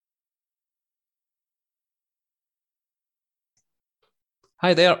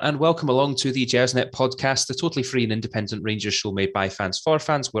Hi there, and welcome along to the Gersnet podcast, the totally free and independent Rangers show made by fans for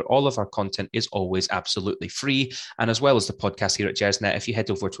fans, where all of our content is always absolutely free. And as well as the podcast here at Gersnet, if you head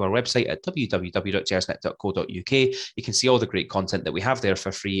over to our website at www.gersnet.co.uk, you can see all the great content that we have there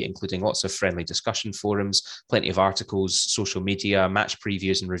for free, including lots of friendly discussion forums, plenty of articles, social media, match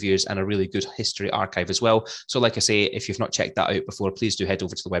previews and reviews, and a really good history archive as well. So like I say, if you've not checked that out before, please do head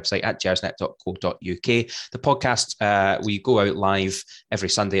over to the website at gersnet.co.uk. The podcast, we go out live every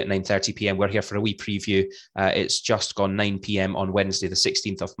Sunday at 9:30 p.m. We're here for a wee preview. It's just gone 9 p.m. on Wednesday, the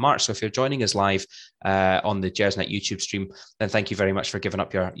 16th of March. So if you're joining us live on the Gersnet YouTube stream, then thank you very much for giving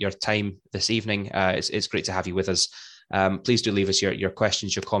up your time this evening. It's great to have you with us. Please do leave us your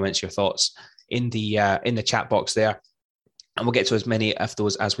questions, your comments, your thoughts in the chat box there. And we'll get to as many of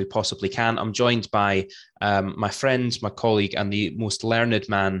those as we possibly can. I'm joined by my friend, my colleague, and the most learned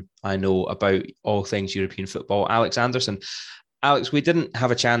man I know about all things European football, Alex Anderson. Alex, we didn't have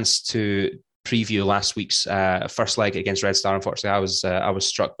a chance to preview last week's first leg against Red Star. Unfortunately, I was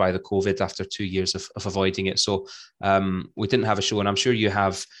struck by the COVID after 2 years of avoiding it. So we didn't have a show, and I'm sure you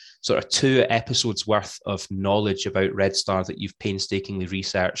have sort of 2 episodes worth of knowledge about Red Star that you've painstakingly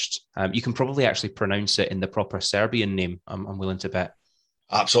researched. You can probably actually pronounce it in the proper Serbian name, I'm willing to bet.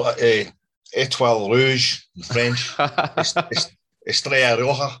 Absolutely. Étoile Rouge in French. Estrella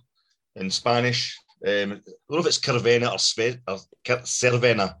Roja in Spanish. I don't know if it's Crvena or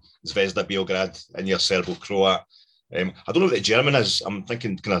Crvena Zvezda Belgrade in your Serbo-Croat. I don't know what the German is. I'm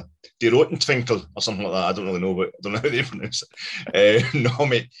thinking kind of Die Rotentwinkel or something like that. I don't really know, but I don't know how they pronounce it. No,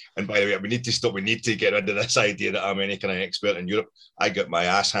 mate. And by the way, we need to stop. We need to get rid of this idea that I'm any kind of expert in Europe. I got my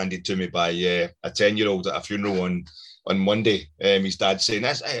ass handed to me by a 10-year-old at a funeral on Monday. His dad saying,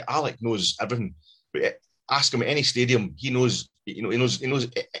 "Hey, Alec knows everything. But ask him at any stadium. He knows. He knows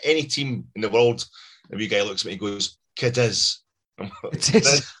any team in the world." And the guy looks at me and goes, "Cadiz."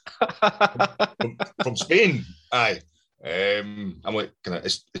 From Spain, aye. I'm like,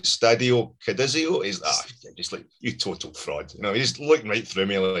 Estadio Cadizio? He's just like, you total fraud. You know, he's just looking right through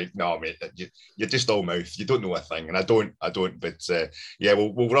me like, no, mate, you're just all mouth. You don't know a thing. And I don't. But yeah,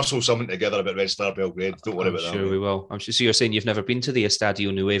 we'll rustle something together about Red Star Belgrade. Don't worry about that. Sure, we will. I'm sure. So you're saying you've never been to the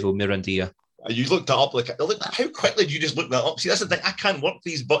Estadio Nuevo Mirandilla? You looked that up. How quickly did you just look that up? See, that's the thing. I can't work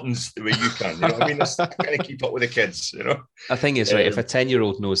these buttons the way you can. You know what I mean? I kind of keep up with the kids. You know. The thing is, right? If a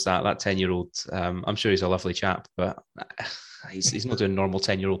 10-year-old knows that 10-year-old, I'm sure he's a lovely chap, but he's not doing normal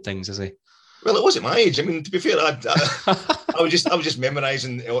 10-year-old things, is he? Well, it wasn't my age. I mean, to be fair, I was just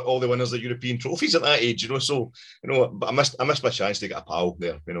memorising all the winners of European trophies at that age. You know, so but I missed my chance to get a pal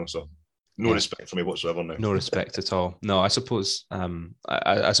there. You know, so. No respect for me whatsoever now. No respect at all. No, I suppose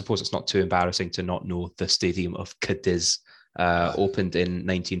I suppose it's not too embarrassing to not know the stadium of Cadiz opened in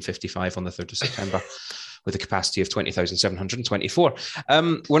 1955 on the 3rd of September with a capacity of 20,724.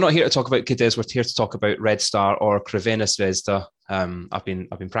 We're not here to talk about Cadiz. We're here to talk about Red Star or Crvena Zvezda. I've been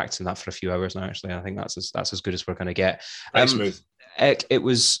practicing that for a few hours now, actually. I think that's as good as we're going to get. Smooth. It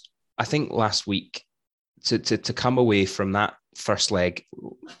was, I think, last week to come away from that first leg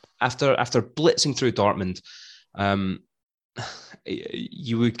after blitzing through Dortmund,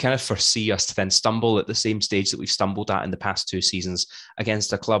 you would kind of foresee us to then stumble at the same stage that we've stumbled at in the past 2 seasons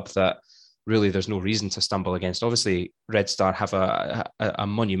against a club that really there's no reason to stumble against. Obviously, Red Star have a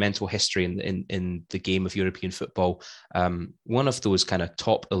monumental history in the game of European football. One of those kind of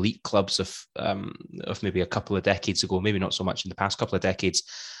top elite clubs of maybe a couple of decades ago, maybe not so much in the past couple of decades.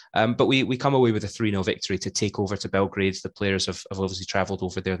 But we come away with a 3-0 victory to take over to Belgrade. The players have obviously travelled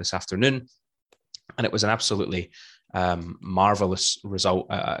over there this afternoon. And it was an absolutely marvellous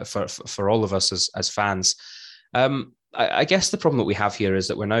result for all of us as fans. I guess the problem that we have here is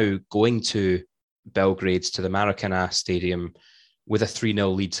that we're now going to Belgrade, to the Maracana Stadium, with a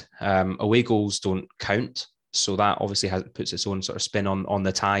 3-0 lead. Away goals don't count. So that obviously puts its own sort of spin on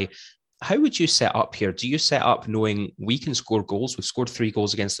the tie. How would you set up here? Do you set up knowing we can score goals? We've scored 3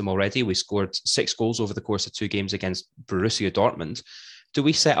 goals against them already. We scored 6 goals over the course of 2 games against Borussia Dortmund. Do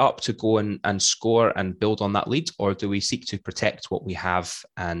we set up to go and score and build on that lead, or do we seek to protect what we have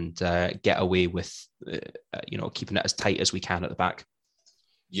and get away with, keeping it as tight as we can at the back?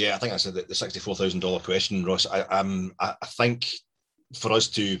 Yeah, I think that's the $64,000 question, Ross. I think for us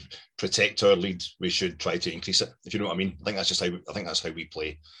to protect our lead, we should try to increase it. If you know what I mean. I think that's how we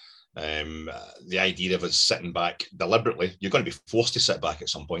play. The idea of us sitting back deliberately, you're going to be forced to sit back at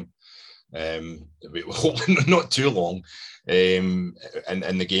some point. We hope not too long in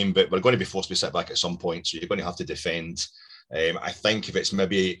the game, but we're going to be forced to sit back at some point, so you're going to have to defend. I think if it's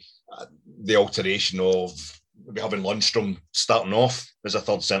maybe the alteration of maybe having Lundstrom starting off as a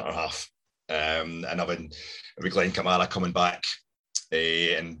third centre half, and having Glenn Kamara coming back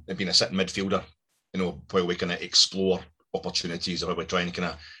and being a sitting midfielder, while we kind of explore opportunities, or we're trying to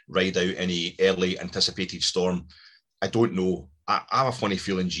kind of ride out any early anticipated storm. I don't know. I have a funny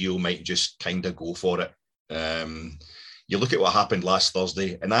feeling Gio might just kind of go for it. You look at what happened last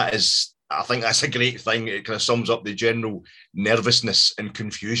Thursday, and I think that's a great thing. It kind of sums up the general nervousness and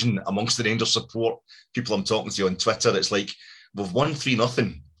confusion amongst the Rangers support people I'm talking to on Twitter. It's like, we've won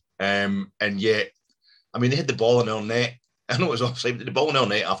 3-0, and yet, I mean, they had the ball in our net. I know it was offside, but the ball in our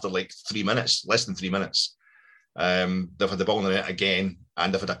net after like 3 minutes, less than 3 minutes. They've had the ball in the net again,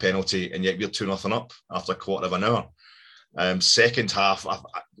 and they've had a penalty, and yet we're 2-0 up after a quarter of an hour. Second half,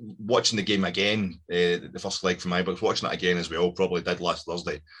 watching the game again, the first leg from Ibrox, watching it again as we all probably did last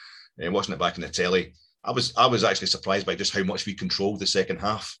Thursday, watching it back in the telly, I was actually surprised by just how much we controlled the second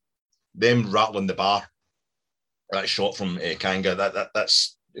half. Them rattling the bar, that shot from Kanga,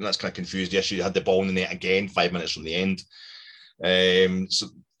 that's kind of confused the issue. You had the ball in the net again 5 minutes from the end. So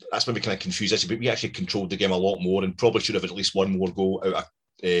that's when we kind of confused this, but we actually controlled the game a lot more, and probably should have at least one more goal out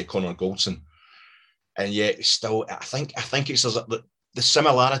of Connor Goldson. And yet, still, I think it's the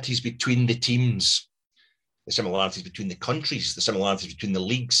similarities between the teams, the similarities between the countries, the similarities between the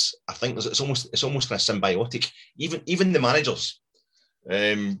leagues. I think it's almost kind of symbiotic. Even the managers.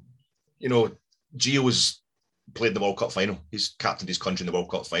 Gio's played the World Cup final. He's captained his country in the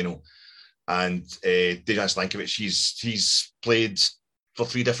World Cup final. And Dejan Stankovic, he's played for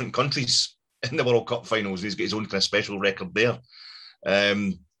 3 different countries in the World Cup finals. He's got his own kind of special record there.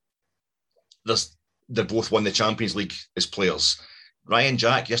 They both won the Champions League as players. Ryan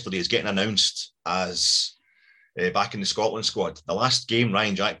Jack yesterday is getting announced as back in the Scotland squad. The last game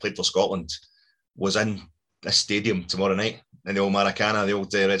Ryan Jack played for Scotland was in a stadium tomorrow night, in the old Maracana, the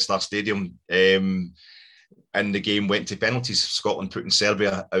old Red Star Stadium. And the game went to penalties. Scotland putting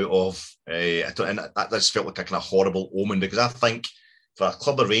Serbia out of, and that just felt like a kind of horrible omen, because I think for a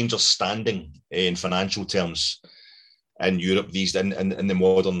club of Rangers standing in financial terms in Europe, in the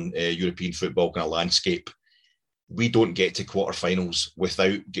modern European football kind of landscape, we don't get to quarterfinals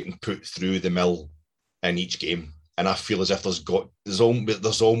without getting put through the mill in each game. And I feel as if there's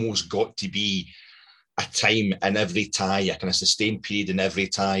almost got to be a time in every tie, a kind of sustained period in every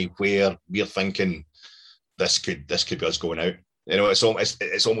tie, where we're thinking this could be us going out. It's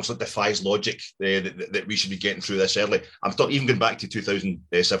almost like defies logic that we should be getting through this early. I'm talking even going back to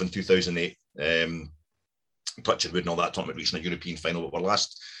 2007, 2008. Touching wood and all that, talking about reaching a European final, but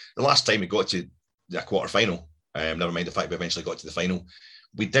the last time we got to a quarter final, never mind the fact we eventually got to the final,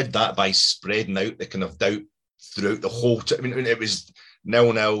 we did that by spreading out the kind of doubt throughout the whole I mean, it was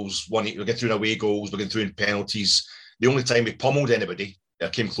 0-0s, we're getting through in away goals, we're getting through in penalties. The only time we pummeled anybody,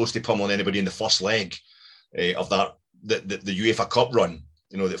 came close to pummeling anybody in the first leg of that, the UEFA Cup run,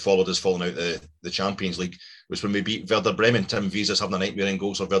 that followed us falling out the Champions League, was when we beat Werder Bremen. Tim Wieser's having a nightmare in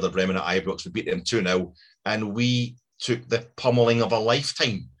goals for Werder Bremen at Ibrox. We beat them 2-0, and we took the pummeling of a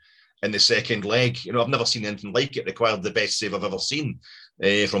lifetime in the second leg. I've never seen anything like it. Required the best save I've ever seen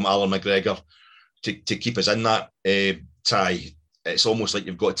from Alan McGregor to keep us in that tie. It's almost like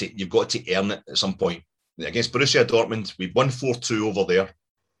you've got to earn it at some point. Against Borussia Dortmund, we won 4-2 over there.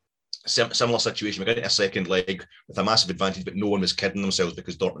 Similar situation. We got into a second leg with a massive advantage, but no one was kidding themselves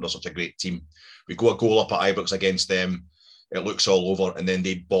because Dortmund are such a great team. We go a goal up at Ibrox against them. It looks all over, and then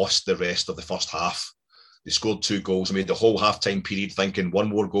they bossed the rest of the first half. They scored 2 goals and made the whole half-time period thinking one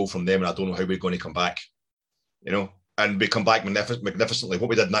more goal from them, and I don't know how we're going to come back. And we come back magnificently. What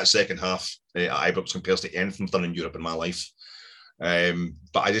we did in that second half at Ibrox compares to anything done in Europe in my life.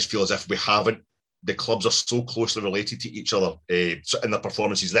 But I just feel as if we haven't. The clubs are so closely related to each other in their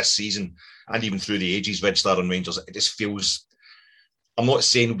performances this season, and even through the ages, Red Star and Rangers. It just feels. I'm not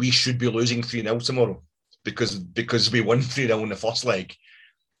saying we should be losing 3-0 tomorrow because we won 3-0 in the first leg,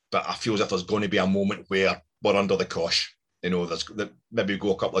 but I feel as if there's going to be a moment where we're under the cosh. Maybe we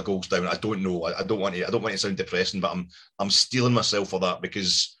go a couple of goals down. I don't know. I don't want to sound depressing, but I'm steeling myself for that,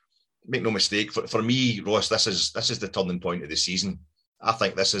 because make no mistake, for me, Ross, this is the turning point of the season. I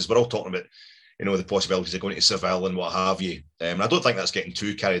think we're all talking about, the possibilities of going to Seville and what have you. And I don't think that's getting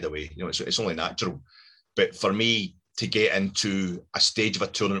too carried away. It's only natural. But for me to get into a stage of a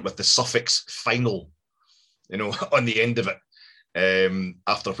tournament with the suffix final, on the end of it,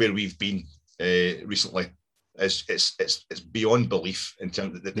 after where we've been recently, it's beyond belief in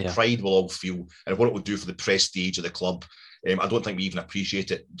terms of the pride we'll all feel and what it will do for the prestige of the club. I don't think we even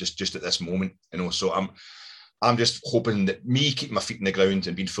appreciate it just at this moment. So I'm just hoping that me keeping my feet in the ground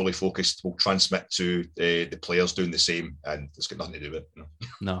and being fully focused will transmit to the players doing the same, and it's got nothing to do with it.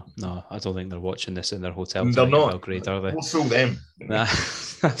 No, I don't think they're watching this in their hotel. They're not. Belgrade, are they? We'll fool them. Nah,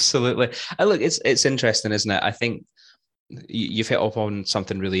 absolutely. Look, it's interesting, isn't it? I think you've hit up on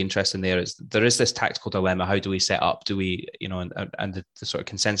something really interesting there. There is this tactical dilemma. How do we set up? Do we, and the sort of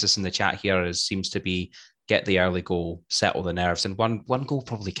consensus in the chat here seems to be get the early goal, settle the nerves. And one goal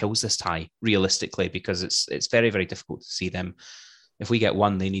probably kills this tie realistically, because it's very, very difficult to see them. If we get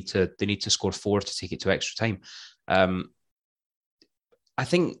one, they need to score 4 to take it to extra time. I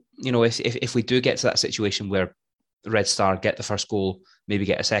think, if we do get to that situation where Red Star get the first goal, maybe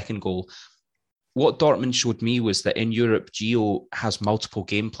get a second goal, what Dortmund showed me was that in Europe, Gio has multiple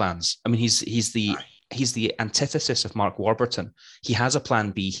game plans. I mean, he's the antithesis of Mark Warburton. He has a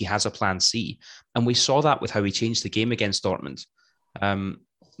plan B, he has a plan C. And we saw that with how he changed the game against Dortmund. I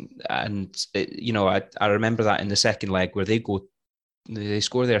remember that in the second leg where they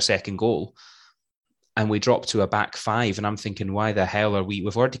score their second goal and we drop to a back 5. And I'm thinking, why the hell are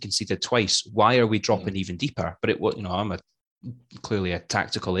we've already conceded twice. Why are we dropping even deeper? But I'm clearly a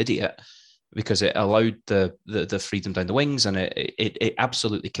tactical idiot, because it allowed the freedom down the wings, and it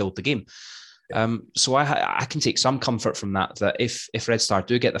absolutely killed the game. So I can take some comfort from that if Red Star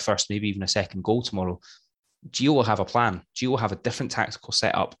do get the first, maybe even a second goal tomorrow, Gio will have a plan. Gio will have a different tactical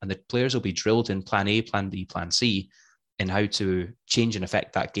setup, and the players will be drilled in plan A, plan B, plan C in how to change and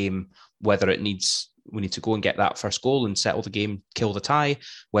affect that game, whether we need to go and get that first goal and settle the game, kill the tie,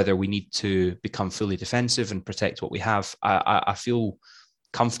 whether we need to become fully defensive and protect what we have. I feel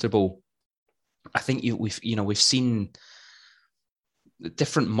comfortable. I think we've seen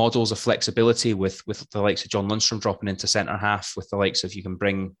different models of flexibility with the likes of John Lundstrom dropping into centre half, with the likes of, you can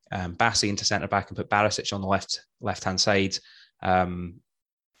bring Bassi into centre back and put Barisic on the left hand side.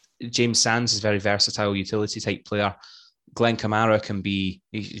 James Sands is a very versatile utility type player. Glenn Kamara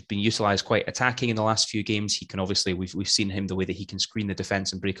he's been utilised quite attacking in the last few games. He can obviously, we've seen him the way that he can screen the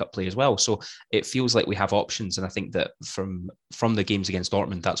defence and break up play as well. So it feels like we have options. And I think that from the games against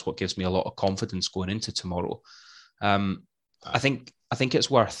Dortmund, that's what gives me a lot of confidence going into tomorrow. I think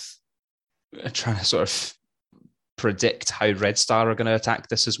it's worth trying to sort of predict how Red Star are going to attack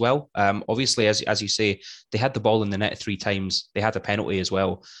this as well. Obviously, as you say, they had the ball in the net 3 times. They had a penalty as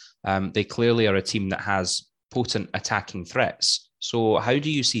well. They clearly are a team that has potent attacking threats. So how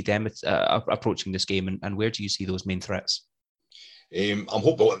do you see them approaching this game, and where do you see those main threats? I'm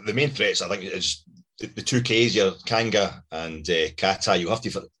hoping the main threats, I think, is the 2Ks, your Kanga and Kata. You have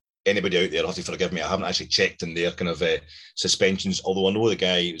to, anybody out there, have to forgive me, I haven't actually checked in their kind of suspensions, although I know the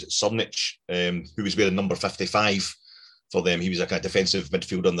guy, was it Srnic, who was wearing number 55 for them. He was a kind of defensive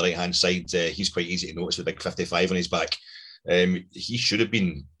midfielder on the right-hand side. He's quite easy to notice with a big 55 on his back. He should have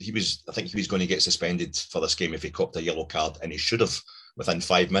been, I think he was going to get suspended for this game if he copped a yellow card, and he should have within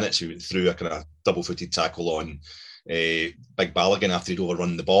 5 minutes. He threw a kind of double-footed tackle on Big Balogun after he'd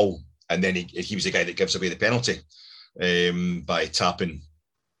overrun the ball, and then he was the guy that gives away the penalty by tapping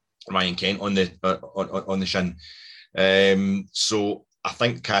Ryan Kent on the shin. So I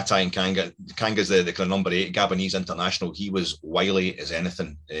think Kata and Kanga's the kind of number 8 Gabonese international. He was wily as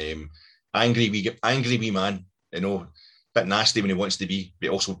anything. Angry wee man, bit nasty when he wants to be,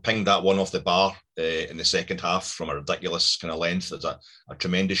 but also pinged that one off the bar in the second half from a ridiculous kind of length. There's a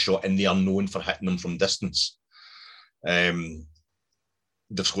tremendous shot in the unknown for hitting them from distance. They've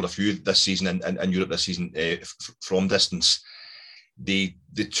scored a few this season in Europe this season from distance. The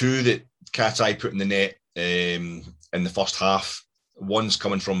 2 that Katai put in the net in the first half, one's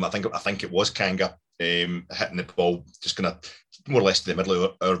coming from, I think it was Kanga hitting the ball just kind of more or less to the middle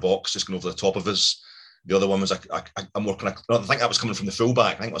of our box, just going over the top of us. The other one was a more kind of, I think that was coming from the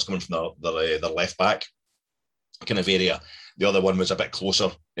fullback. I think it was coming from the left back kind of area. The other one was a bit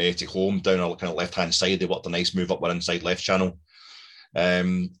closer to home, down our kind of left hand side. They worked a nice move up our inside left channel.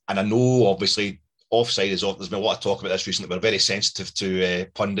 And I know obviously offside is off. There's been a lot of talk about this recently. We're very sensitive to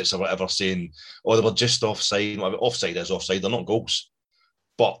pundits or whatever saying, oh, they were just offside. Offside is offside. They're not goals.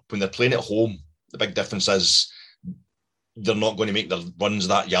 But when they're playing at home, the big difference is they're not going to make their runs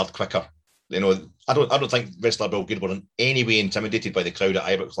that yard quicker. I don't think Red Star Belgrade were in any way intimidated by the crowd at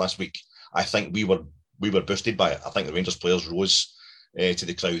Ibrox last week. I think we were boosted by it. I think the Rangers players rose to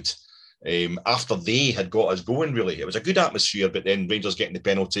the crowd after they had got us going. Really, it was a good atmosphere. But then Rangers getting the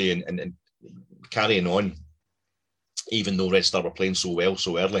penalty and carrying on, even though Red Star were playing so well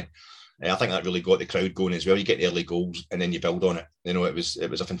so early. I think that really got the crowd going as well. You get the early goals and then you build on it. It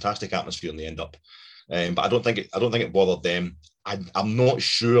was a fantastic atmosphere in the end up. But I don't think it bothered them. I'm not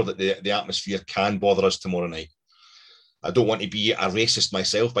sure that the atmosphere can bother us tomorrow night. I don't want to be a racist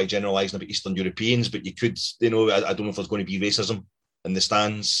myself by generalising about Eastern Europeans, but you could, I don't know if there's going to be racism in the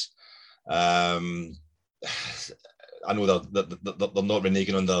stands. I know they're not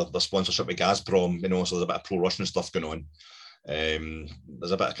reneging on their sponsorship with Gazprom, so there's a bit of pro-Russian stuff going on.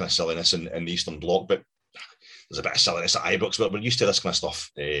 There's a bit of kind of silliness in the Eastern Bloc, but there's a bit of silliness at Ibrox, but we're used to this kind of stuff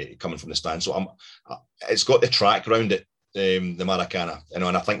coming from the stand. So it's got the track around it, the Maracana, and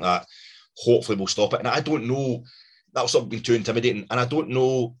I think that hopefully we'll stop it. And I don't know, that'll sort of be too intimidating. And I don't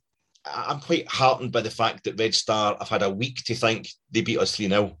know, I'm quite heartened by the fact that Red Star have had a week to think they beat us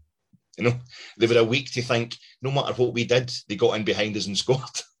 3-0. They've had a week to think, no matter what we did, they got in behind us and scored.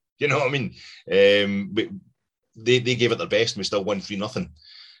 You know what I mean? They gave it their best and we still won 3-0.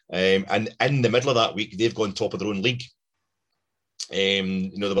 And in the middle of that week, they've gone top of their own league.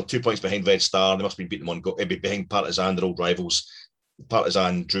 They were 2 points behind Red Star. They must have been beating them behind Partizan, their old rivals.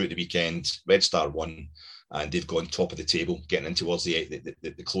 Partizan drew at the weekend. Red Star won, and they've gone top of the table, getting in towards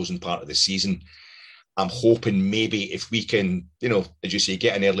the closing part of the season. I'm hoping maybe if we can, as you say,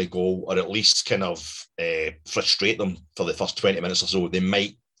 get an early goal or at least kind of frustrate them for the first 20 minutes or so, they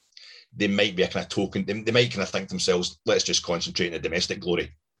might be a kind of token. They might kind of think to themselves, let's just concentrate on the domestic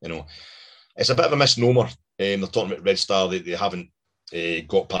glory. It's a bit of a misnomer. They're talking about Red Star. They haven't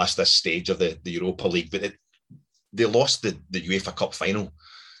got past this stage of the Europa League, but they lost the UEFA Cup final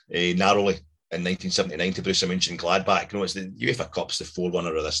narrowly in 1979 to Borussia Mönchengladbach. It's the UEFA Cup's the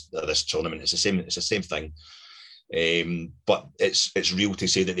forerunner of this tournament. It's the same thing. But it's real to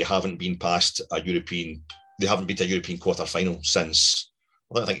say that they haven't been past a European. They haven't been to a European quarter final since.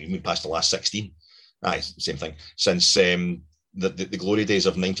 I don't think they've been past the last 16. Same thing since the glory days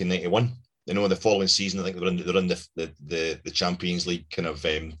of 1991. The following season, I think they were in the Champions League kind of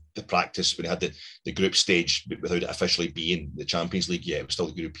the practice when they had the group stage, but without it officially being the Champions League yet. It was still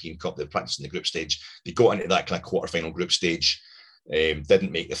the European Cup. They were practicing the group stage. They got into that kind of quarter-final group stage,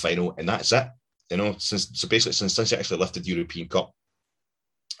 didn't make the final, and that's it. Since they actually lifted the European Cup,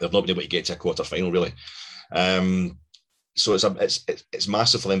 they've not been able to get to a quarter-final really. So it's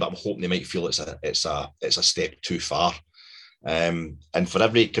massive for them, but I'm hoping they might feel it's a step too far. And for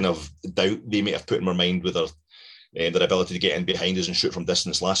every kind of doubt they may have put in my mind with their ability to get in behind us and shoot from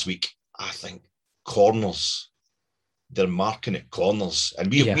distance last week, I think corners, they're marking at corners,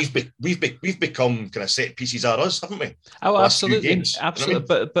 and we've become kind of set pieces are us, haven't we? Oh, absolutely,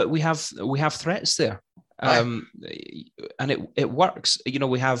 absolutely. I mean? But we have threats there. And it works.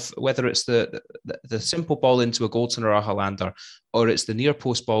 We have, whether it's the simple ball into a Goldson or a Hollander, or it's the near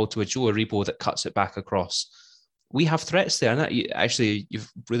post ball to a Joe Aribo that cuts it back across. We have threats there, and that,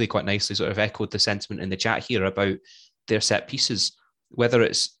 you've really quite nicely sort of echoed the sentiment in the chat here about their set pieces. Whether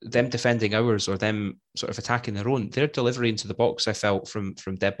it's them defending ours or them sort of attacking their own, their delivery into the box, I felt from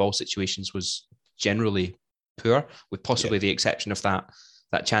dead ball situations was generally poor, with possibly the exception of that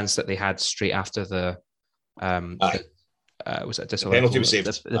chance that they had straight after the was it the penalty was saved?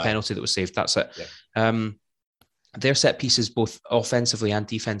 The penalty that was saved. That's it. Yeah. Their set pieces, both offensively and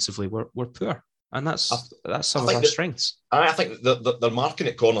defensively, were poor. And that's some of our strengths. I think their marking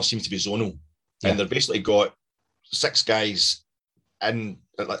at corner seems to be zonal. And they've basically got 6 guys on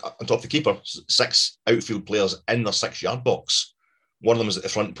top of the keeper, 6 outfield players in their 6-yard box. One of them is at the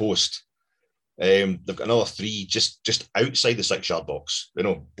front post. They've got another 3 just outside the 6-yard box,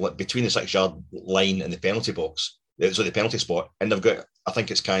 between the 6-yard line and the penalty box, so the penalty spot. And they've got, I think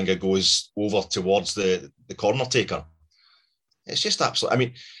it's Kanga goes over towards the corner taker. It's just absolutely. I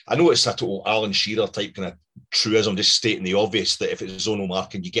mean, I know it's a total Alan Shearer type kind of truism, just stating the obvious that if it's zonal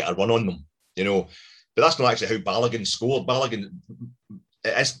marking, you get a run on them, But that's not actually how Balogun scored. Balogun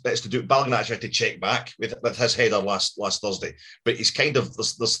actually had to check back with his header last Thursday. But he's kind of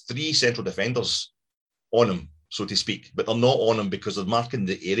there's 3 central defenders on him, so to speak, but they're not on him because they're marking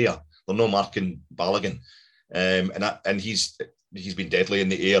the area. They're not marking Balogun, and he's been deadly in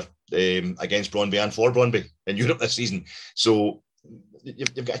the air against Brøndby and for Brøndby in Europe this season. So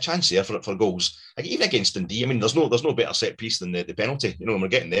you've got a chance there for goals. Like, even against Dundee, I mean, there's no better set piece than the penalty. When we're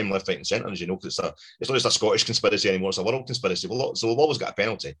getting them left, right, and centre, as it's not just a Scottish conspiracy anymore; it's a world conspiracy. So we've always got a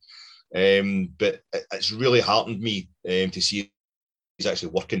penalty. But it's really heartened me to see he's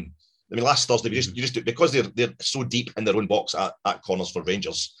actually working. I mean, last Thursday, you just because they're so deep in their own box at corners for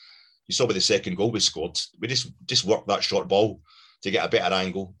Rangers. You saw with the second goal we scored, we just worked that short ball to get a better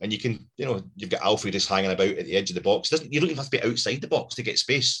angle, and you can, you've got Alfie just hanging about at the edge of the box. You don't even have to be outside the box to get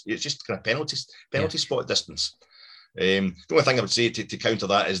space. It's just kind of penalty spot distance. The only thing I would say to counter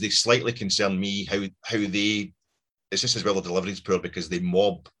that is they slightly concern me how they. It's just as well the delivery's poor because they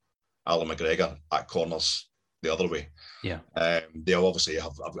mob Alan McGregor at corners the other way. Yeah, they obviously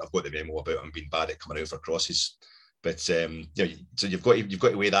have. I've got the memo about him being bad at coming out for crosses. But so you've got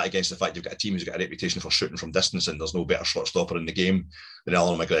to weigh that against the fact you've got a team who's got a reputation for shooting from distance, and there's no better short stopper in the game than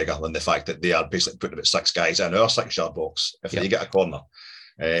Alan McGregor, than the fact that they are basically putting about 6 guys in our 6-yard box if they get a corner.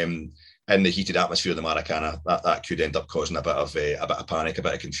 In the heated atmosphere of the Maracana, that could end up causing a bit of panic, a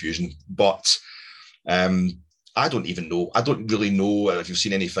bit of confusion. But I don't even know. I don't really know if you've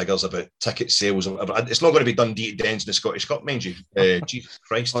seen any figures about ticket sales. It's not going to be Dundee to Dens in the Scottish Cup, mind you. Jesus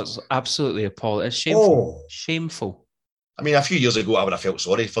Christ. It's absolutely appalling. It's shameful. Oh. Shameful. I mean, a few years ago, I would have felt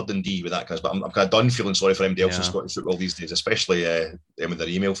sorry for Dundee with that, but I'm kind of done feeling sorry for anybody else in Scottish football these days, especially them with their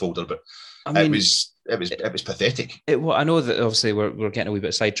email folder. But I mean, it was pathetic. I know that obviously we're getting a wee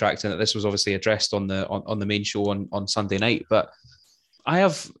bit sidetracked, and that this was obviously addressed on the main show on Sunday night. But I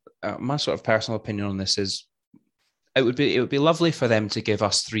have my sort of personal opinion on this is it would be lovely for them to give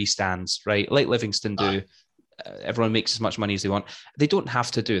us 3 stands, right? Like Livingston do. Everyone makes as much money as they want. They don't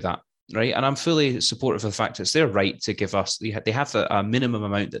have to do that. Right, and I'm fully supportive of the fact it's their right to give us. They have a minimum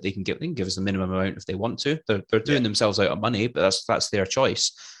amount that they can give. They can give us a minimum amount if they want to. They're doing themselves out of money, but that's their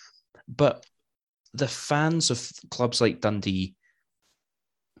choice. But the fans of clubs like Dundee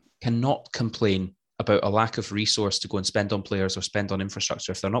cannot complain about a lack of resource to go and spend on players or spend on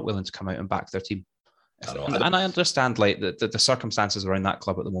infrastructure if they're not willing to come out and back their team. And I understand like the circumstances around that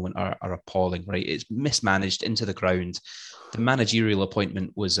club at the moment are appalling. Right, it's mismanaged into the ground. The managerial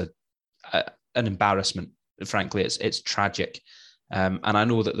appointment was an embarrassment. Frankly, it's tragic, and I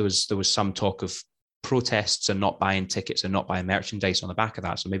know that there was some talk of protests and not buying tickets and not buying merchandise on the back of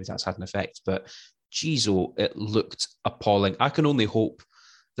that, so maybe that's had an effect. But geez, it looked appalling. I can only hope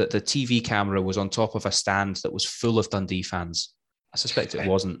that the TV camera was on top of a stand that was full of Dundee fans. I suspect it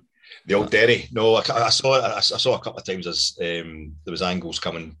wasn't. The old Derry. No, I saw it. I saw a couple of times as there was angles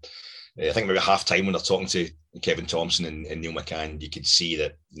coming. I think maybe half time when they're talking to Kevin Thompson and Neil McCann, you could see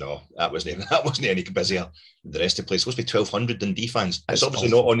that that wasn't any busier than the rest of the place. It's supposed to be 1,200 Dundee fans. It's obviously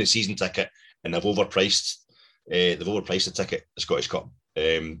not on the season ticket, and they've overpriced the ticket, the Scottish Cup.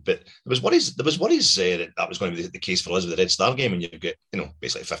 But there was worries that was going to be the case for us with the Red Star game, and you get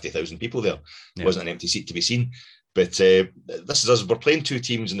basically 50,000 people there. It wasn't an empty seat to be seen. But this is us. We're playing 2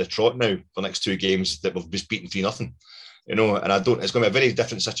 teams in the trot now for the next 2 games that we've just beaten 3-0. And it's going to be a very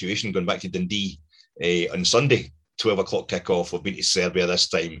different situation going back to Dundee on Sunday, 12 o'clock kickoff. We've been to Serbia this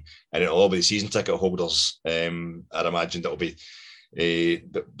time, and it'll all be the season ticket holders. I'd imagine they'll be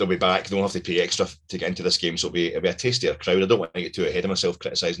back. They won't have to pay extra to get into this game, so it'll be a tastier crowd. I don't want to get too ahead of myself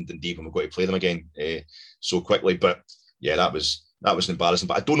criticising Dundee when we've got to play them again so quickly. But yeah, that was embarrassing.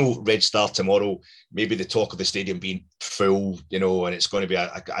 But I don't know, Red Star tomorrow, maybe the talk of the stadium being full, and it's going to be,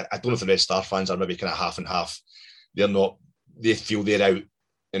 I don't know if the Red Star fans are maybe kind of half and half. They feel they're out,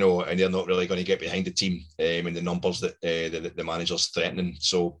 and they're not really going to get behind the team in the numbers that the manager's threatening.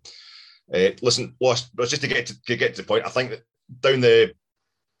 So, listen, just to get to the point, I think that down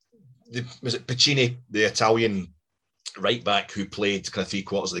was it Piccini, the Italian right back who played kind of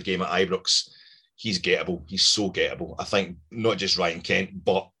 3/4 of the game at Ibrox, he's gettable. He's so gettable. I think not just Ryan Kent,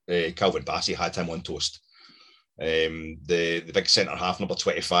 but Calvin Bassey had him on toast. The big centre half, number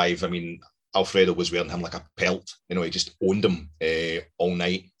 25. I mean, Alfredo was wearing him like a pelt. He just owned him all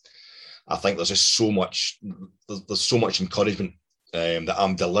night. I think there's just so much. There's so much encouragement that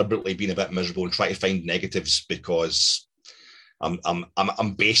I'm deliberately being a bit miserable and trying to find negatives because I'm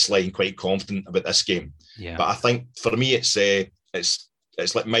baseline quite confident about this game. Yeah. But I think for me it's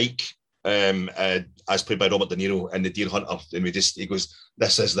like Mike as played by Robert De Niro in The Deer Hunter, and he goes,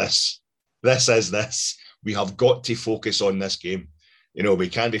 this is this. We have got to focus on this game. We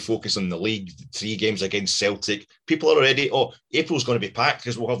can't be focused on the league, 3 games against Celtic. People are already, April's going to be packed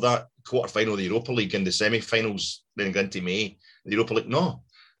because we'll have that quarter-final of the Europa League and the semi-finals then go into May. The Europa League, no,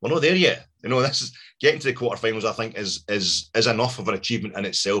 we're not there yet. This is getting to the quarter-finals, I think, is enough of an achievement in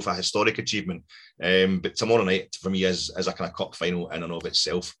itself, a historic achievement. But tomorrow night, for me, is a kind of cup final in and of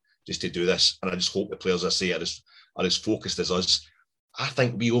itself, just to do this. And I just hope the players, I say, are as focused as us. I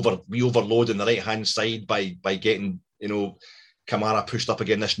think we overload on the right-hand side by getting, Kamara pushed up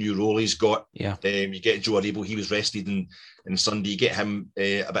again, this new role he's got. Yeah. You get Joe Aribo, he was rested in Sunday. You get him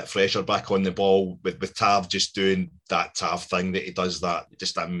a bit fresher back on the ball with Tav just doing that Tav thing that he does, that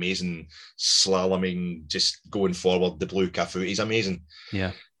just amazing slaloming, just going forward, the blue cafu. He's amazing.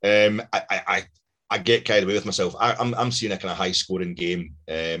 Yeah. I get carried away with myself. I'm seeing a kind of high scoring game,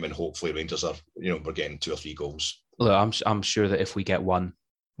 and hopefully Rangers are, we're getting 2 or 3 goals. Look, I'm sure that if we get one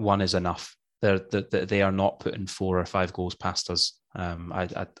is enough. They are not putting 4 or 5 goals past us.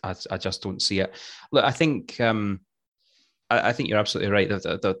 I just don't see it. Look, I think you're absolutely right.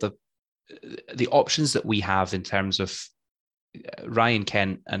 The options that we have in terms of Ryan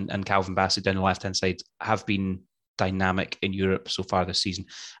Kent and Calvin Bassett down the left-hand side have been dynamic in Europe so far this season.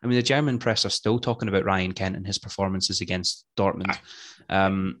 I mean, the German press are still talking about Ryan Kent and his performances against Dortmund.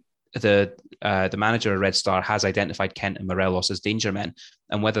 The manager of Red Star has identified Kent and Morelos as danger men,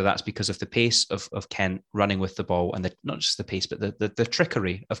 and whether that's because of the pace of Kent running with the ball and not just the pace, but the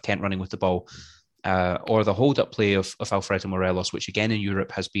trickery of Kent running with the ball, or the hold-up play of Alfredo Morelos, which again in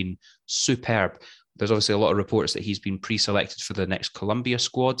Europe has been superb. There's obviously a lot of reports that he's been pre-selected for the next Colombia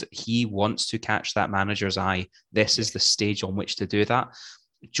squad. He wants to catch that manager's eye. This is the stage on which to do that.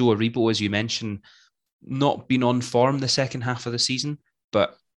 Joe Aribo, as you mentioned, not been on form the second half of the season,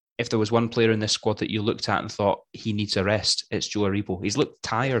 but if there was one player in this squad that you looked at and thought he needs a rest, it's Joe Aribo. He's looked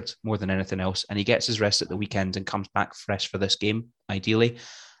tired more than anything else, and he gets his rest at the weekend and comes back fresh for this game, ideally.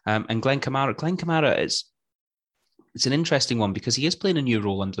 And Glenn Kamara it's an interesting one because he is playing a new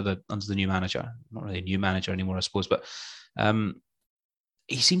role under the new manager. Not really a new manager anymore, I suppose, but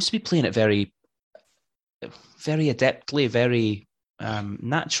he seems to be playing it very, very adeptly, very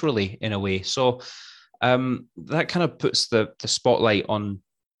naturally in a way. So that kind of puts the spotlight on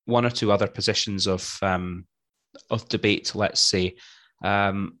one or two other positions of debate, let's say.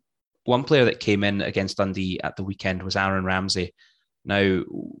 One player that came in against Dundee at the weekend was Aaron Ramsey. Now,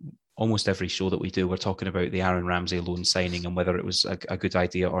 almost every show that we do, we're talking about the Aaron Ramsey loan signing and whether it was a good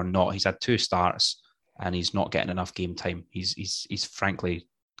idea or not. He's had 2 starts and he's not getting enough game time. He's frankly,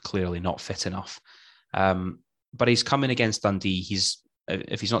 clearly not fit enough. But he's coming against Dundee.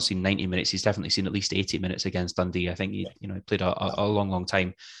 If he's not seen 90 minutes, he's definitely seen at least 80 minutes against Dundee. I think he played a long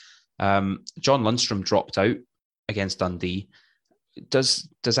time. John Lundstrom dropped out against Dundee. Does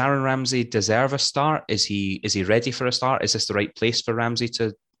Aaron Ramsey deserve a start? Is he ready for a start? Is this the right place for Ramsey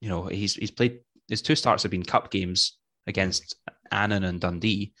to? He's played, his 2 starts have been cup games against Annan and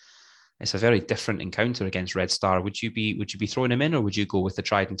Dundee. It's a very different encounter against Red Star. Would you be throwing him in, or would you go with the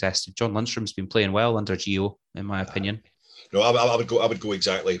tried and tested? John Lundstrom's been playing well under Gio, in my opinion. No, I would go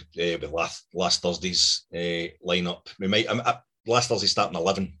exactly with last Thursday's lineup. Last Thursday starting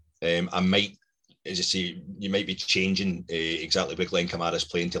 11. I might, as you say, you might be changing exactly where Glenn Kamara's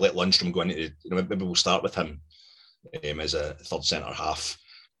playing to let Lundstrom go into. Maybe we'll start with him as a third centre half.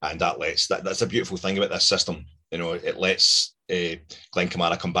 And that's a beautiful thing about this system. It lets Glenn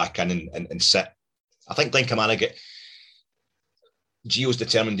Kamara come back in and sit. I think Glenn Kamara Gio's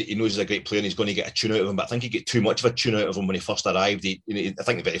determined that he knows he's a great player and he's going to get a tune out of him, but I think he got too much of a tune out of him when he first arrived. I think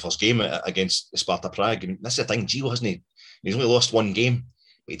the very first game against Sparta Prague, that's the thing, Gio he's only lost 1 game,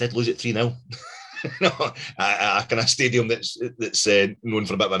 but he did lose it 3-0. A kind of stadium that's known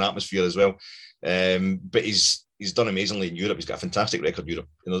for a bit of an atmosphere as well. But he's done amazingly in Europe. He's got a fantastic record in Europe.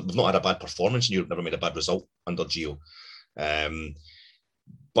 We've not had a bad performance in Europe, never made a bad result under Gio.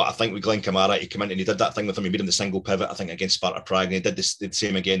 But I think with Glenn Kamara, he came in and he did that thing with him. He made him the single pivot, I think, against Sparta Prague. And he did the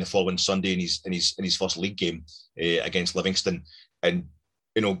same again the following Sunday in his first league game against Livingston. And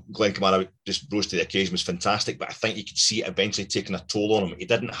Glenn Kamara just rose to the occasion, was fantastic. But I think you could see it eventually taking a toll on him. He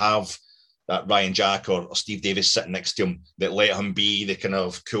didn't have that Ryan Jack or Steve Davis sitting next to him that let him be the kind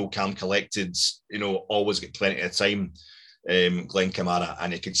of cool, calm, collected, always get plenty of time. Glenn Kamara,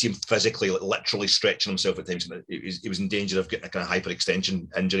 and you could see him physically, literally stretching himself at times. He was in danger of getting a kind of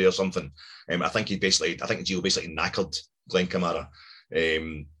hyperextension injury or something. I think Gio basically knackered Glenn Kamara,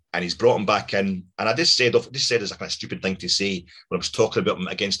 and he's brought him back in. And I just said as a kind of stupid thing to say when I was talking about him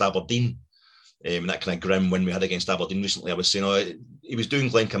against Aberdeen, that kind of grim win we had against Aberdeen recently. I was saying, he was doing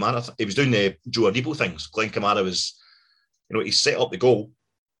Glenn Kamara, he was doing the Joe Aribo things. Glenn Kamara was, he set up the goal,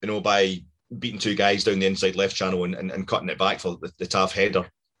 by beating 2 guys down the inside left channel and cutting it back for the Tav header.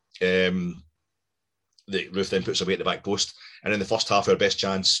 The Roof then puts away at the back post. And in the first half, our best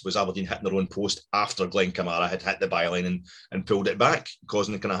chance was Aberdeen hitting their own post after Glenn Kamara had hit the byline and pulled it back,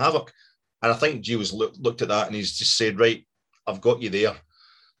 causing the kind of havoc. And I think Gio's looked at that and he's just said, right, I've got you there,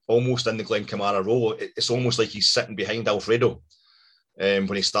 almost in the Glenn Kamara role. It's almost like he's sitting behind Alfredo when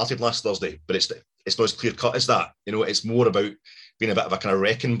he started last Thursday, but it's not as clear cut as that. It's more about being a bit of a kind of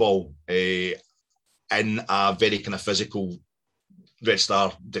wrecking ball in a very kind of physical Red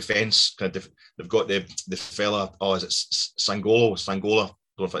Star defence. They've got the fella, is it Sangola? I don't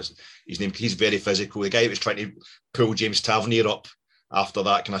know if it's his name. He's very physical. The guy that was trying to pull James Tavernier up after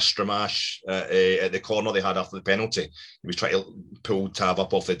that kind of stramash at the corner they had after the penalty. He was trying to pull Tav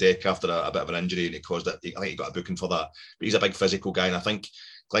up off the deck after a bit of an injury, and it caused it. I think he got a booking for that. But he's a big physical guy, and I think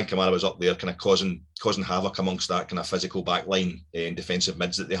Glenn Kamara was up there kind of causing havoc amongst that kind of physical back line and defensive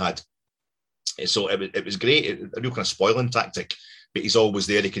mids that they had. So it was great, a real kind of spoiling tactic, but he's always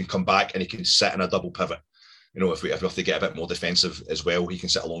there. He can come back and he can sit in a double pivot. If we have to get a bit more defensive as well, he can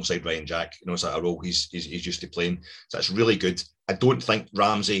sit alongside Ryan Jack. It's like a role he's used to playing. So that's really good. I don't think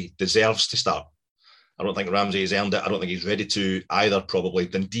Ramsey deserves to start. I don't think Ramsey has earned it. I don't think he's ready to either, probably.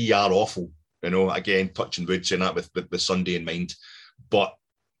 Dundee are awful. Again, touching wood, saying that with Sunday in mind. But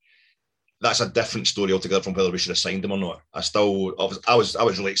that's a different story altogether from whether we should have signed him or not. I was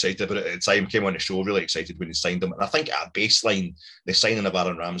really excited about it at the time. Came on the show really excited when he signed him, and I think at a baseline, the signing of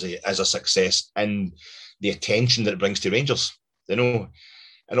Aaron Ramsey is a success in the attention that it brings to Rangers. You know,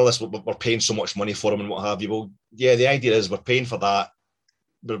 I know this. We're paying so much money for him and what have you. Well, yeah, the idea is we're paying for that.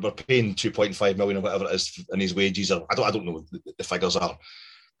 We're paying 2.5 million or whatever it is in his wages. Or I don't know what the figures are.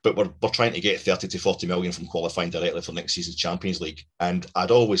 But we're trying to get 30 to 40 million from qualifying directly for next season's Champions League. And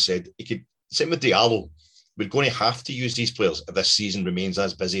I'd always said, same with Diallo, we're going to have to use these players if this season remains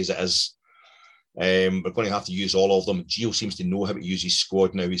as busy as it is. We're going to have to use all of them. Gio seems to know how to use his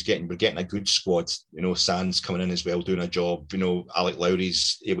squad now. We're getting a good squad. You know, Sands coming in as well, doing a job. You know, Alec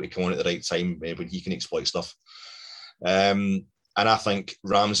Lowry's able to come on at the right time when he can exploit stuff. And I think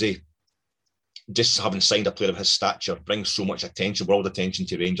Ramsey, just having signed a player of his stature, brings so much attention, world attention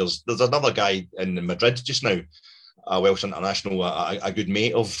to Rangers. There's another guy in Madrid just now, a Welsh international, a good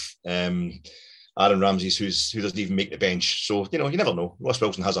mate of Aaron Ramsey's, who doesn't even make the bench. So, you know, you never know. Ross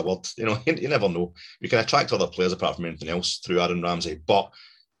Wilson has a word. You know, you never know. We can attract other players apart from anything else through Aaron Ramsey. But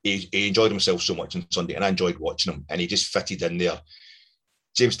he enjoyed himself so much on Sunday, and I enjoyed watching him. And he just fitted in there.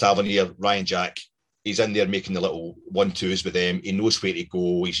 James Tavernier, Ryan Jack, he's in there making the little 1-2s with them. He knows where to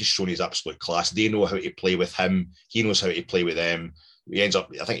go. He's just shown his absolute class. They know how to play with him. He knows how to play with them. He ends up,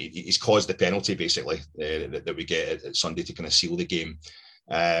 I think he's caused the penalty, basically, that we get at Sunday to kind of seal the game.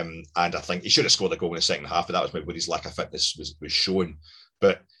 And I think he should have scored a goal in the second half, but that was where his lack of fitness was shown.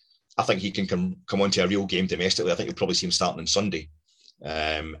 But I think he can come onto a real game domestically. I think you'll probably see him starting on Sunday.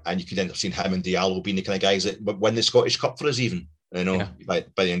 And you could end up seeing him and Diallo being the kind of guys that win the Scottish Cup for us even, you know, by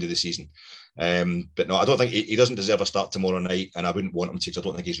the end of the season. But no, I don't think he doesn't deserve a start tomorrow night, and I wouldn't want him to, because I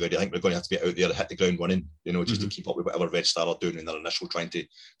don't think he's ready. I think we're going to have to be out there and hit the ground running, you know, just to keep up with whatever Red Star are doing in their initial trying to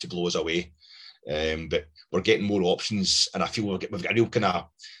blow us away. But we're getting more options, and I feel we've got a real kind of,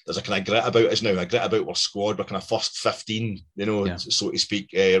 there's a kind of grit about us now, a grit about our squad. We're kind of first 15, you know, so to speak,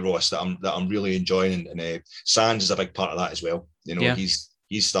 Ross, that I'm really enjoying, and Sands is a big part of that as well. You know, he's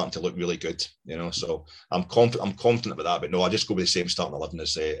starting to look really good, you know. So I'm confident about that. But no, I just go with the same starting 11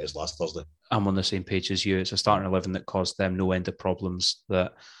 as last Thursday. I'm on the same page as you. It's a starting 11 that caused them no end of problems.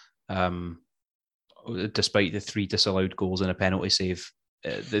 That, despite the 3 disallowed goals and a penalty save,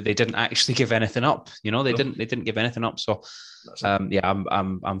 they didn't actually give anything up. You know, they didn't give anything up. So,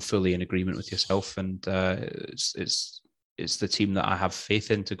 I'm fully in agreement with yourself, and it's the team that I have faith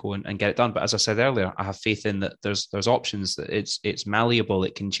in to go and get it done. But as I said earlier, I have faith in that there's options, that it's malleable,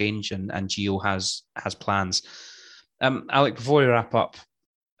 it can change, and Gio has plans. Alec, before we wrap up,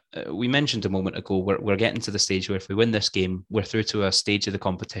 we mentioned a moment ago we're getting to the stage where if we win this game, we're through to a stage of the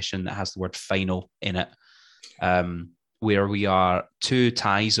competition that has the word final in it, where we are 2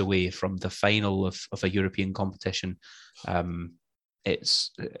 ties away from the final of a European competition.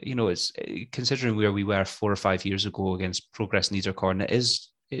 It's considering where we were 4 or 5 years ago against Progress Niederkorn, it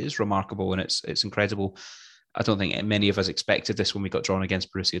is remarkable, and it's incredible. I don't think many of us expected this when we got drawn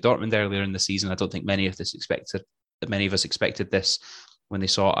against Borussia Dortmund earlier in the season. I don't think many of us expected this when they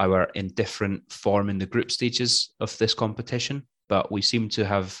saw our indifferent form in the group stages of this competition. But we seem to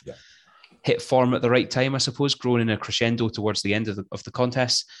have hit form at the right time, I suppose, grown in a crescendo towards the end of the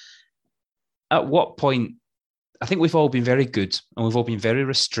contest. At what point? I think we've all been very good, and we've all been very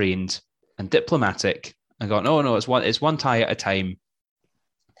restrained and diplomatic, and gone, no, it's one tie at a time.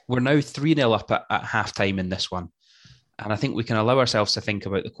 We're now 3-0 up at half-time in this one. And I think we can allow ourselves to think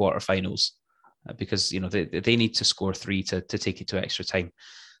about the quarterfinals, because, you know, they need to score 3 to take it to extra time.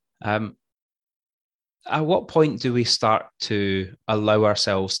 At what point do we start to allow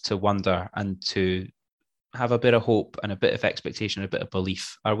ourselves to wonder and to have a bit of hope and a bit of expectation, a bit of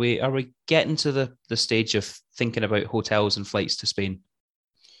belief? Are we getting to the stage of thinking about hotels and flights to Spain?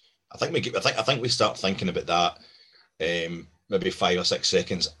 I think we start thinking about that maybe 5 or 6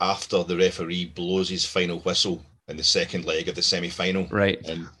 seconds after the referee blows his final whistle in the second leg of the semi-final. Right.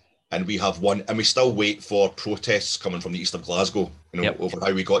 And we have won, and we still wait for protests coming from the east of Glasgow, you know, over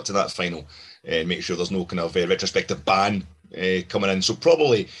how we got to that final, and make sure there's no kind of retrospective ban coming in. So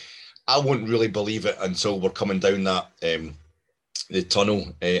probably I won't really believe it until we're coming down that the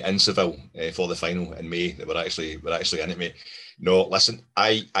tunnel in Seville for the final in May, that we're actually in it, mate. No, listen,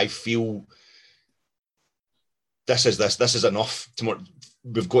 I feel this is enough. Tomorrow,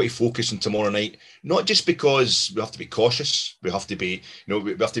 we've got to focus on tomorrow night, not just because we have to be cautious. We have to be,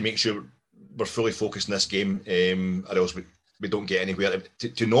 we have to make sure we're fully focused in this game, or else we don't get anywhere.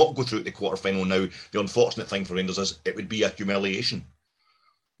 To not go through the quarter-final now, the unfortunate thing for Rangers is it would be a humiliation.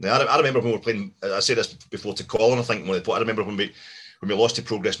 Now, I remember when we were playing, I said this before to Colin, I think, I remember when we lost to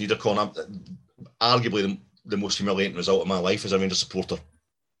Progress Niederkorn, arguably the most humiliating result of my life as a Rangers supporter.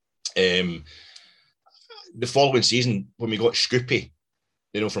 The following season, when we got Scoopy,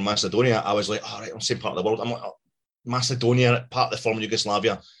 from Macedonia, I was like, all right, I'm the same part of the world. I'm like, Macedonia, part of the former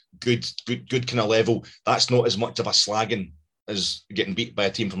Yugoslavia, good kind of level. That's not as much of a slagging as getting beat by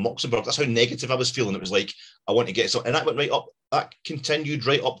a team from Luxembourg. That's how negative I was feeling. It was like, I want to get so, and that went right up. That continued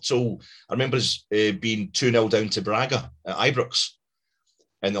right up till I remember us being 2-0 down to Braga at Ibrox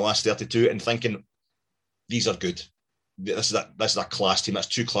in the last 32, and thinking, these are good. This is a class team. That's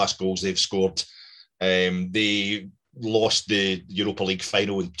 2 class goals they've scored. They lost the Europa League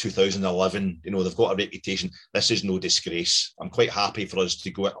final in 2011. They've got a reputation. This is no disgrace. I'm quite happy for us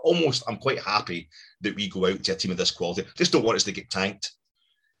to go out. I'm quite happy that we go out to a team of this quality. Just don't want us to get tanked.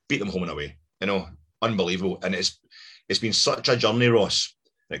 Beat them home and away. Unbelievable. And it's been such a journey, Ross.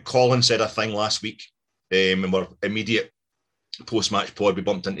 Colin said a thing last week, in our immediate post-match pod. We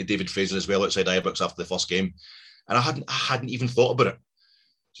bumped into David Fraser as well outside Ibrox after the first game. And I hadn't even thought about it.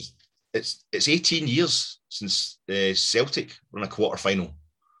 It's 18 years since Celtic were in a quarter-final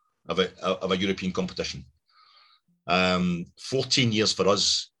of a European competition. 14 years for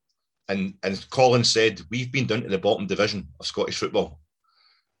us. And Colin said, we've been down to the bottom division of Scottish football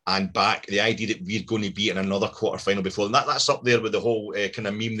and back. The idea that we're going to be in another quarter-final before. And that's up there with the whole kind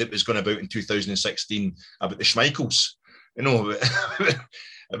of meme that was going about in 2016 about the Schmeichels.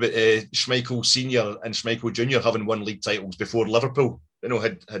 About Schmeichel Senior and Schmeichel Junior having won league titles before Liverpool,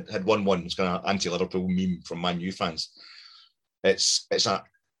 had won one. It's kind of anti-Liverpool meme from Man U fans. To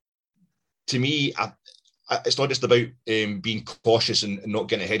me, it's not just about being cautious and not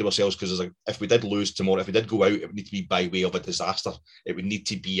getting ahead of ourselves, because if we did lose tomorrow, if we did go out, it would need to be by way of a disaster. It would need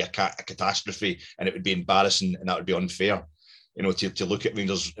to be a catastrophe, and it would be embarrassing, and that would be unfair. To look at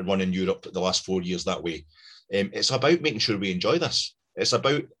Rangers running Europe the last 4 years that way. It's about making sure we enjoy this. It's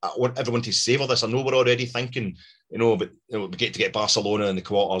about, I want everyone to savour this. I know we're already thinking, we get to get Barcelona in the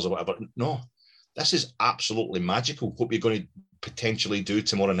quarters or whatever. No, this is absolutely magical. What we're going to potentially do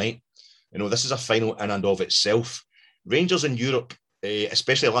tomorrow night. This is a final in and of itself. Rangers in Europe,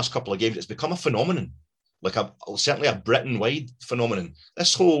 especially the last couple of games, it's become a phenomenon. Certainly a Britain-wide phenomenon.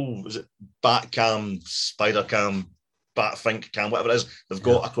 This whole bat cam, spider cam, bat think cam, whatever it is, they've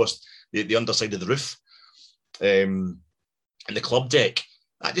got across the underside of the roof. And the club deck,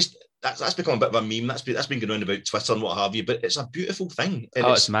 that's become a bit of a meme. That's been going around about Twitter and what have you. But it's a beautiful thing. And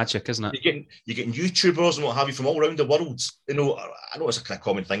it's magic, isn't it? You're getting YouTubers and what have you from all around the world. I know it's a kind of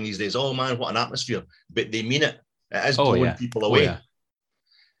common thing these days. Oh man, what an atmosphere! But they mean it. It is blowing people away. Oh, yeah.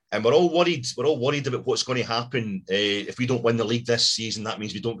 And we're all worried. We're all worried about what's going to happen if we don't win the league this season. That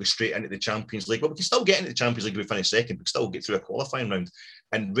means we don't go straight into the Champions League. Well, we can still get into the Champions League if we finish second. We can still get through a qualifying round.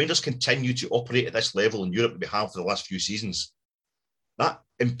 And Rangers continue to operate at this level in Europe that we have for the last few seasons. That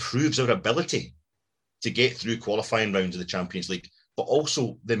improves our ability to get through qualifying rounds of the Champions League, but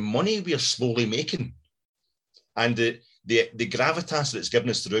also the money we are slowly making, and the gravitas that it's given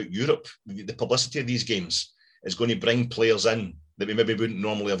us throughout Europe. The publicity of these games is going to bring players in that we maybe wouldn't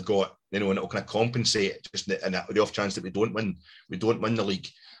normally have got, and it'll kind of compensate just in the off chance that we don't win the league.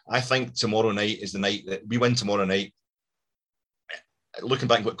 I think tomorrow night is the night that we win tomorrow night. Looking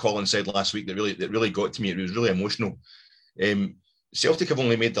back at what Colin said last week, that really got to me. It was really emotional. Celtic have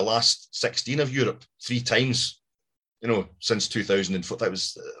only made the last 16 of Europe 3 times, since 2004. That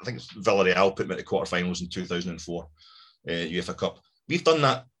was, I think, Villarreal put them at the quarterfinals in 2004, UEFA Cup. We've done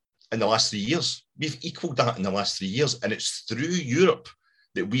that in the last 3 years. We've equalled that in the last 3 years, and it's through Europe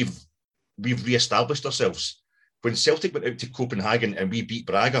that we've re-established ourselves. When Celtic went out to Copenhagen and we beat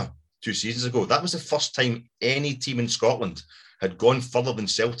Braga 2 seasons ago, that was the first time any team in Scotland had gone further than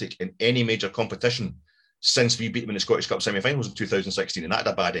Celtic in any major competition since we beat them in the Scottish Cup semi-finals in 2016, and that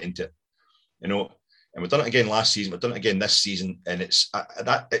had a bad end to it, And we've done it again last season. We've done it again this season, and it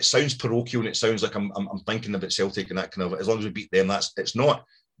sounds parochial, and it sounds like I'm thinking about Celtic and that kind of. As long as we beat them, it's not.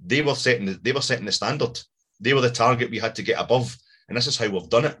 They were setting the standard. They were the target we had to get above, and this is how we've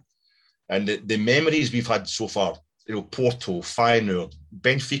done it. And the memories we've had so far, Porto, Feyenoord,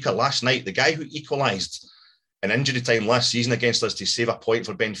 Benfica last night, the guy who equalised in injury time last season against us to save a point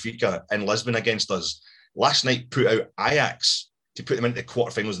for Benfica in Lisbon against us. Last night put out Ajax to put them into the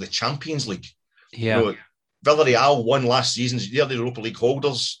quarterfinals of the Champions League. Yeah. Villarreal won last season. They're the Europa League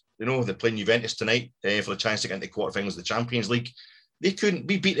holders. They're playing Juventus tonight for the chance to get into the quarterfinals of the Champions League.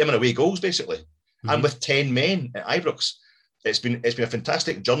 We beat them in away goals, basically. Mm-hmm. And with 10 men at Ibrox. It's been a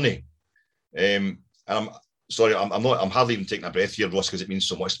fantastic journey. And I'm sorry, I'm hardly even taking a breath here, Ross, because it means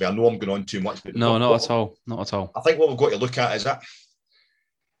so much to me. I know I'm going on too much. But not at all. I think what we've got to look at is that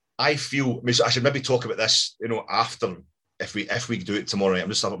I feel I should maybe talk about this, after if we do it tomorrow night.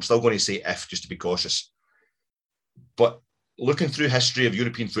 I'm still going to say if just to be cautious. But looking through history of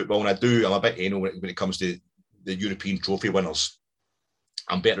European football, and I'm a bit anal when it comes to the European trophy winners.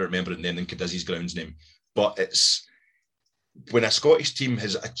 I'm better at remembering them than Cadizzi's grounds name. But it's when a Scottish team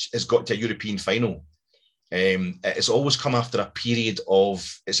has got to a European final, it's always come after a period of,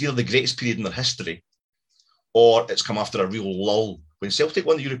 it's either the greatest period in their history, or it's come after a real lull. When Celtic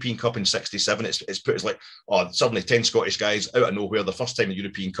won the European Cup in '67, it's put as like, suddenly 10 Scottish guys out of nowhere, the first time in the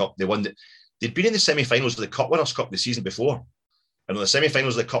European Cup, they won it. They'd been in the semi-finals of the Cup Winners' Cup the season before. And in the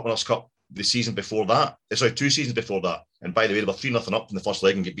semi-finals of the Cup Winners' Cup the season before that, 2 seasons before that. And by the way, they were 3-0 up in the first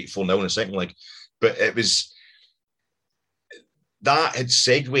leg and get beat 4-0 in the second leg. But it was, that had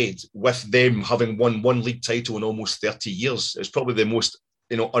segued with them having won one league title in almost 30 years. It was probably the most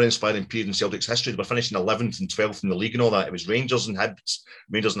uninspiring period in Celtic's history. They were finishing 11th and 12th in the league and all that. It was Rangers and Hibs,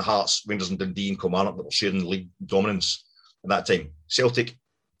 Rangers and Hearts, Rangers and Dundee and Kilmarnock that were sharing the league dominance at that time. Celtic,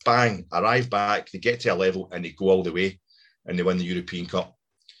 bang, arrive back, they get to a level and they go all the way and they win the European Cup.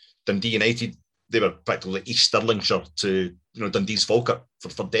 Dundee United, they were practically East Stirlingshire to Dundee's Falkirk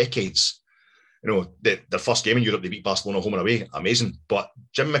for decades. Their first game in Europe, they beat Barcelona home and away, amazing. But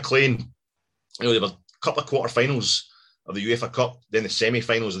Jim McLean, they were a couple of quarterfinals of the UEFA Cup, then the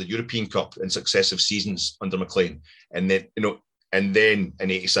semi-finals of the European Cup in successive seasons under McLean, and then in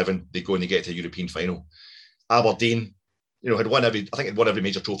 '87 they go and they get to a European final. Aberdeen, had won every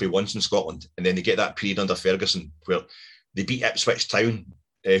major trophy once in Scotland, and then they get that period under Ferguson where they beat Ipswich Town,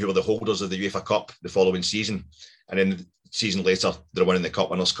 who were the holders of the UEFA Cup the following season, and then the season later they're winning the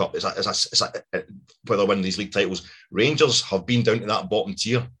Cup Winners' Cup. Where they're winning these league titles. Rangers have been down to that bottom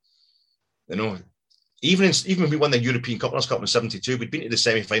tier. Even when we won the European Cup Winners' Cup in '72, we'd been to the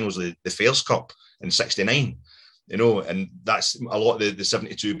semi-finals of the Fairs Cup in '69. And that's a lot of the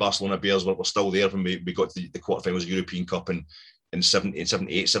 '72 Barcelona Bears were still there when we got to the quarterfinals of the European Cup in '78,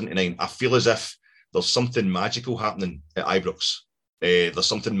 '79. I feel as if there's something magical happening at Ibrox. There's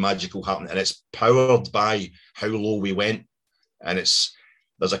something magical happening, and it's powered by how low we went. And there's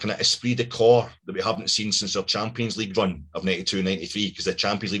a kind of esprit de corps that we haven't seen since our Champions League run of '92, '93, because the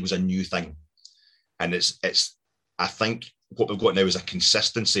Champions League was a new thing. And I think what we've got now is a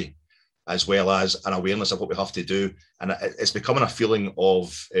consistency as well as an awareness of what we have to do. And it's becoming a feeling of,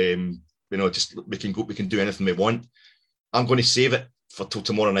 just we can do anything we want. I'm going to save it for till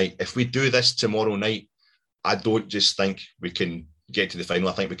tomorrow night. If we do this tomorrow night, I don't just think we can get to the final.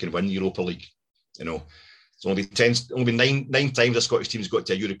 I think we can win the Europa League. It's only been nine times a Scottish team's got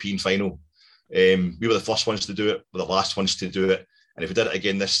to a European final. We were the first ones to do it. We're the last ones to do it. And if we did it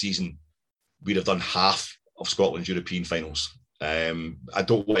again this season, we'd have done half of Scotland's European finals. I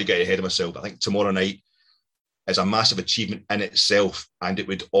don't want to get ahead of myself. I think tomorrow night is a massive achievement in itself, and it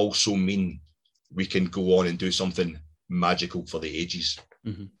would also mean we can go on and do something magical for the ages.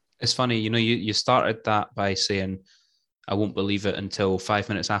 Mm-hmm. It's funny, you started that by saying, I won't believe it until 5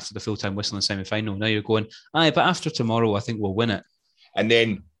 minutes after the full-time whistle in semi-final. Now you're going, but after tomorrow, I think we'll win it. And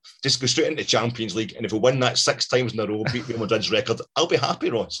then just go straight into the Champions League. And if we win that 6 times in a row, beat Real Madrid's record, I'll be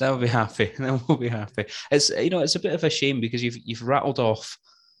happy, Ross. They'll be happy. We'll be happy. It's it's a bit of a shame because you've rattled off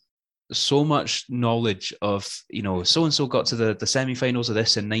so much knowledge of, so-and-so got to the semi-finals of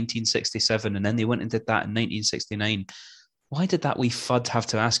this in 1967, and then they went and did that in 1969. Why did that wee fud have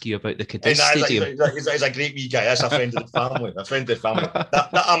to ask you about the Cadiz Stadium? He's a great wee guy. That's a friend of the family. That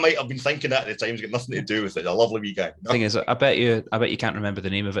I might have been thinking at the time. It's got nothing to do with it. A lovely wee guy. Thing is, I bet you can't remember the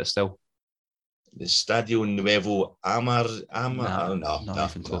name of it still. The Stadio Nuevo Amar. No,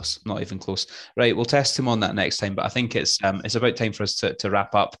 not even close. Right, we'll test him on that next time. But I think it's about time for us to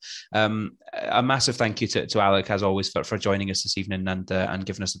wrap up. A massive thank you to Alec, as always, for joining us this evening and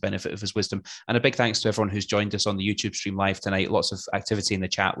giving us the benefit of his wisdom. And a big thanks to everyone who's joined us on the YouTube stream live tonight. Lots of activity in the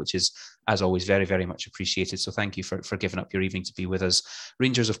chat, which is, as always, very, very much appreciated. So thank you for giving up your evening to be with us.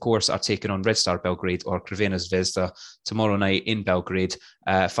 Rangers, of course, are taking on Red Star Belgrade or Crvena Zvezda tomorrow night in Belgrade.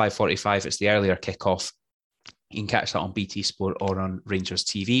 5:45. It's the earlier kickoff. You can catch that on BT Sport or on Rangers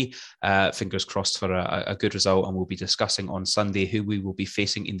TV. Fingers crossed for a good result, and we'll be discussing on Sunday who we will be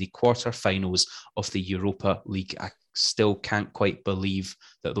facing in the quarter-finals of the Europa League. I still can't quite believe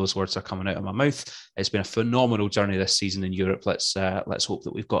that those words are coming out of my mouth. It's been a phenomenal journey this season in Europe. Let's hope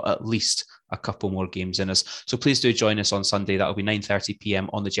that we've got at least a couple more games in us. So please do join us on Sunday. That'll be 9:30 p.m.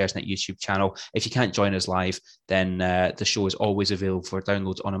 on the Gersnet YouTube channel. If you can't join us live, then the show is always available for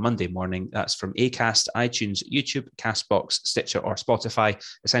download on a Monday morning. That's from Acast, iTunes, YouTube, Castbox, Stitcher, or Spotify.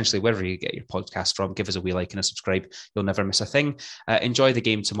 Essentially, wherever you get your podcast from, give us a wee like and a subscribe. You'll never miss a thing. Enjoy the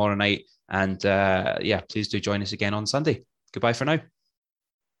game tomorrow night. And please do join us again on Sunday. Goodbye for now.